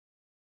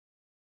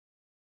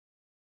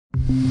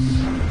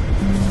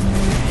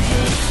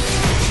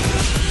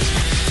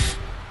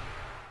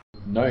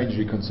No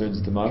injury concerns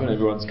at the moment.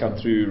 Everyone's come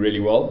through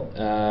really well.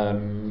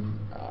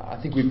 I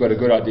think we've got a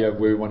good idea of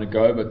where we want to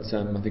go, but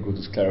I think we'll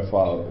just clarify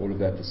all of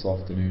that this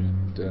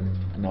afternoon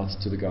and announce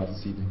it to the guys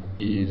this evening.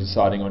 You're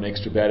deciding on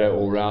extra batter,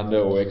 all-rounder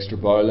or extra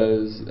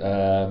bowlers.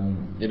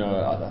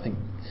 I think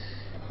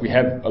we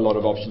have a lot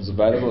of options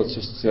available. It's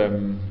just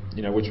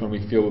which one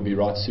we feel will be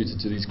right suited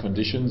to these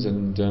conditions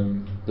and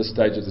this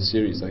stage of the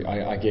series,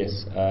 I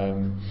guess.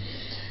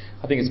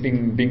 I think it's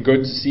been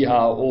good to see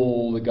how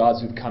all the guys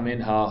who've come in,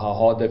 how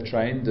hard they've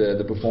trained,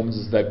 the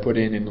performances they've put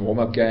in the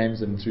warm-up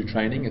games and through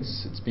training.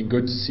 It's been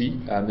good to see.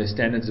 Their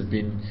standards have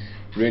been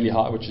really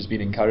high, which has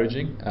been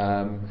encouraging.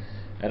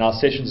 And our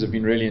sessions have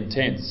been really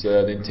intense.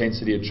 The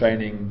intensity of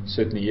training,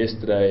 certainly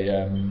yesterday,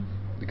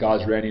 the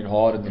guys ran in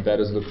hard and the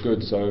batters looked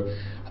good. So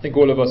I think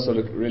all of us are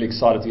really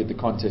excited to get the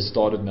contest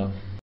started now.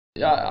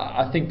 Yeah,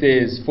 I think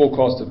there's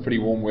forecast of pretty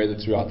warm weather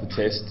throughout the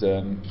test.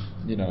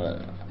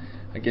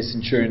 I guess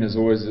Centurion is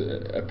always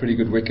a pretty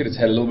good wicket. It's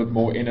had a little bit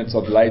more in it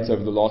of late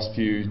over the last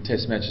few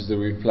test matches that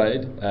we've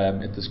played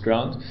at this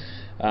ground.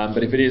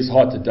 But if it is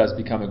hot, it does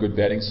become a good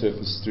batting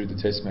surface through the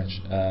test match.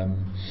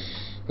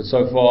 But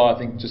so far, I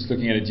think just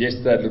looking at it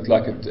yesterday, it looked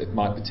like it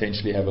might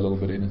potentially have a little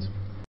bit in it.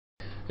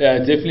 Yeah,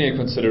 definitely a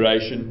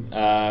consideration.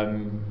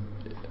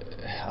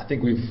 I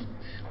think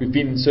we've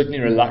been certainly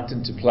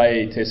reluctant to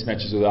play test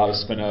matches without a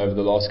spinner over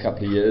the last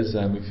couple of years,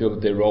 and we feel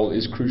that their role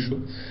is crucial.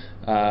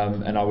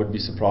 And I would be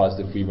surprised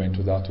if we went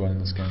without one in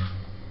this game.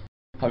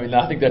 I mean,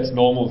 I think that's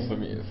normal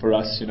for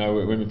us.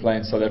 When we play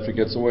in South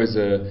Africa, it's always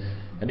an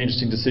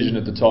interesting decision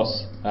at the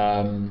toss.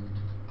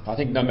 I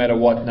think no matter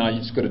what, now you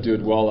just got to do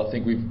it well. I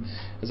think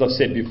as I've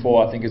said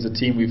before, I think as a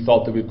team we've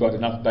felt that we've got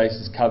enough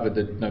bases covered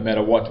that no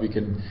matter what we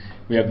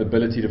have the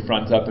ability to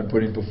front up and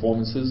put in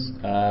performances.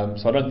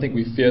 So I don't think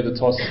we fear the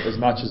toss as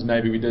much as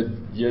maybe we did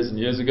years and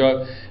years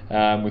ago.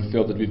 We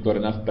feel that we've got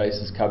enough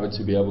bases covered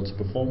to be able to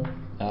perform.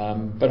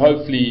 But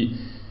hopefully,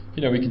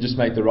 we can just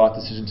make the right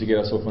decision to get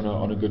us off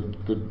on a good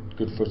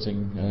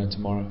footing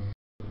tomorrow.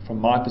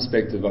 From my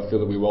perspective, I feel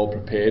that we're well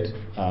prepared.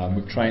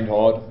 We've trained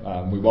hard.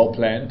 We're well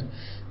planned.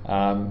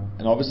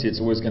 And obviously it's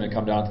always going to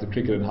come down to the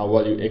cricket and how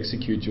well you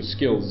execute your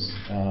skills.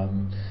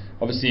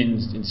 Obviously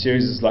in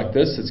series like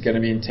this, it's going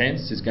to be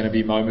intense. There's going to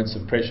be moments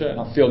of pressure, and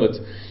I feel that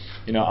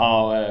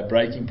our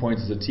breaking point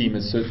as a team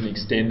has certainly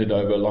extended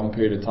over a long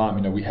period of time.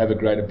 We have a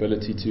great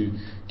ability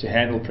to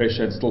handle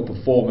pressure and still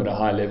perform at a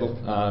high level,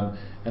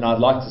 and I'd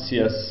like to see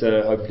us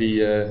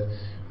hopefully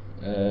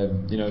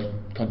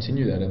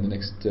continue that in the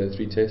next 3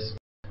 tests.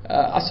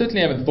 I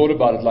certainly haven't thought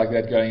about it like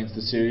that going into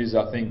the series.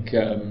 I think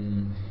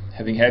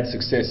having had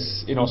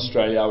success in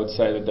Australia, I would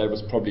say that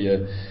was probably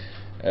a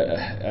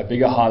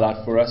bigger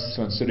highlight for us,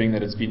 considering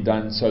that it's been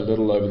done so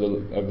little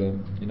over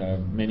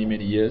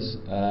many years.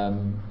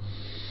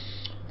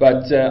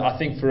 But I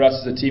think for us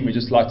as a team, we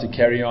just like to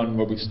carry on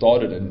what we've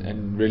started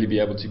and really be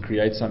able to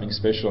create something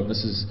special. And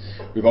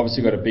we've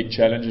obviously got a big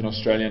challenge in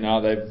Australia now.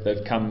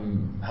 They've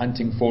come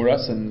hunting for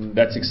us, and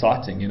that's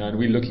exciting. And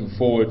we're looking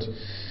forward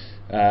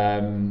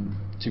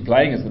to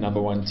playing as the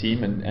number 1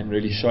 team and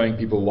really showing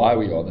people why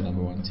we are the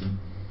number 1 team.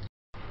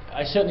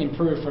 I certainly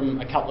improved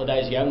from a couple of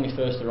days ago when we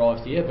first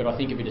arrived here, but I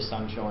think a bit of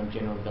sunshine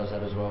generally does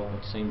that as well.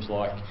 It seems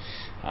like,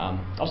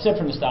 I've said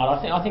from the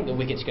start, I think the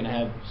wicket's going to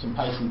have some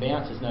pace and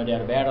bounce, there's no doubt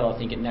about it. I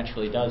think it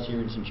naturally does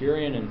here in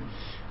Centurion,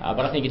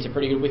 but I think it's a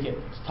pretty good wicket.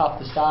 It's tough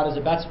to start as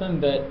a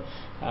batsman, but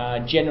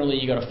generally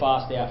you've got a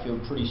fast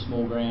outfield, pretty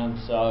small ground,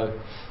 so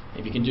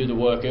if you can do the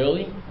work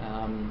early,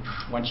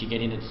 once you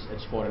get in,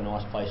 it's quite a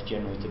nice place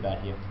generally to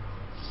bat here.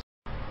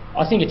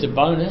 I think it's a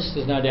bonus,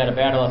 there's no doubt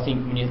about it. I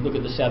think when you look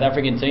at the South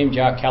African team,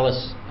 Jark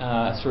Callis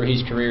through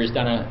his career has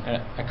done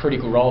a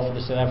critical role for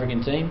the South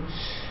African team.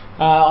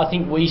 I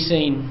think we've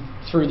seen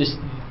through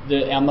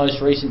our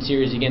most recent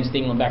series against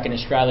England back in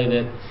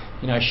Australia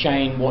that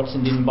Shane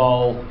Watson didn't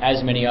bowl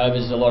as many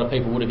overs as a lot of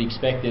people would have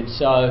expected.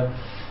 So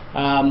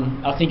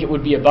I think it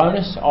would be a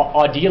bonus.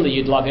 Ideally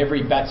you'd love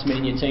every batsman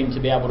in your team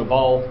to be able to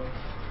bowl.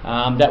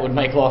 That would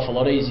make life a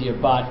lot easier,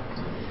 but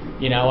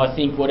I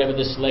think whatever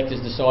the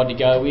selectors decide to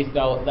go with,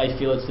 they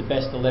feel it's the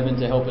best 11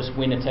 to help us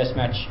win a test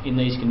match in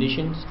these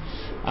conditions.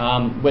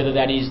 Whether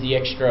that is the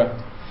extra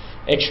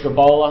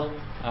bowler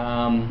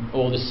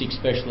or the 6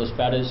 specialist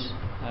batters,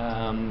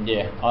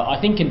 I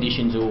think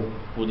conditions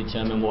will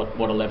determine what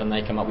 11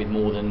 they come up with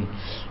more than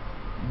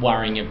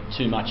worrying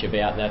too much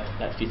about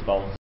that 5th bowler.